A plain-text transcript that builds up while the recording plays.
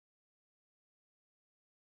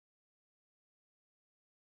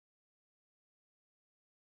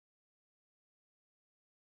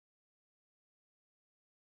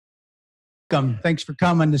welcome. Thanks for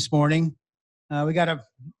coming this morning. We had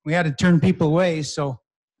to turn people away, so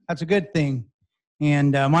that's a good thing.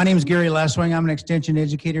 And my name is Gary Lesoing. I'm an extension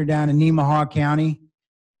educator down in Nemaha County.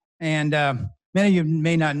 And many of you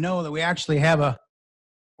may not know that we actually have a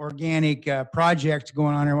organic project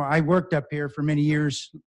going on here. I worked up here for many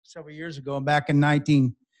years, several years ago, back in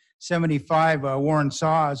 1975. Warren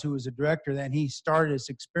Saws, who was the director then, he started this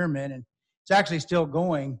experiment, and it's actually still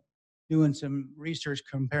going, doing some research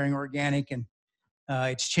comparing organic, and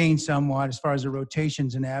it's changed somewhat as far as the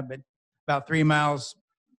rotations and that, but about 3 miles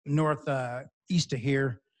north east of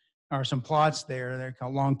here are some plots there. They're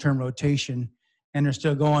called long-term rotation, and they're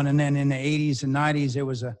still going. And then in the 80s and 90s, it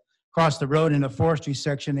was across the road in the forestry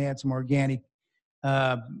section. They had some organic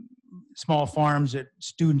small farms that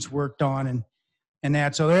students worked on and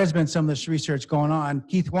that. So there has been some of this research going on.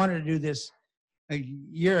 Keith wanted to do this a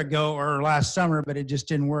year ago or last summer, but it just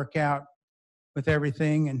didn't work out with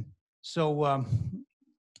everything. And so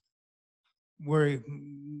we've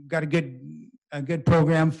got a good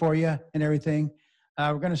program for you and everything.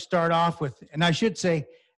 We're going to start off with, and I should say,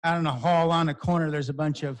 out in the hall on the corner, there's a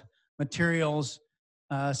bunch of materials,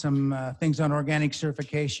 some things on organic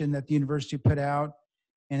certification that the university put out,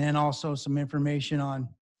 and then also some information on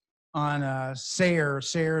SARE.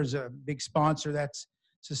 SARE is a big sponsor. That's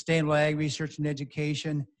Sustainable Ag Research and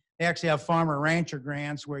Education. They actually have farmer rancher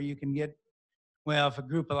grants where you can get, well, if a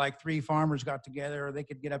group of like 3 farmers got together, they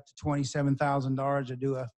could get up to $27,000 to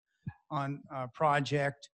do a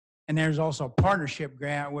project. And there's also a partnership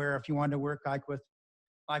grant where if you wanted to work like with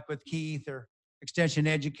Keith or Extension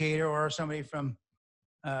Educator or somebody from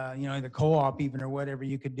the co-op even or whatever,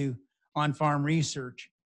 you could do on-farm research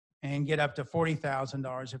and get up to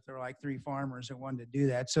 $40,000 if there were like 3 farmers that wanted to do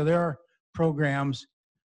that. So there are programs,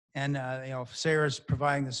 and Sarah's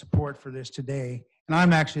providing the support for this today. And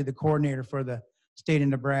I'm actually the coordinator for the state of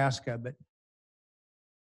Nebraska, but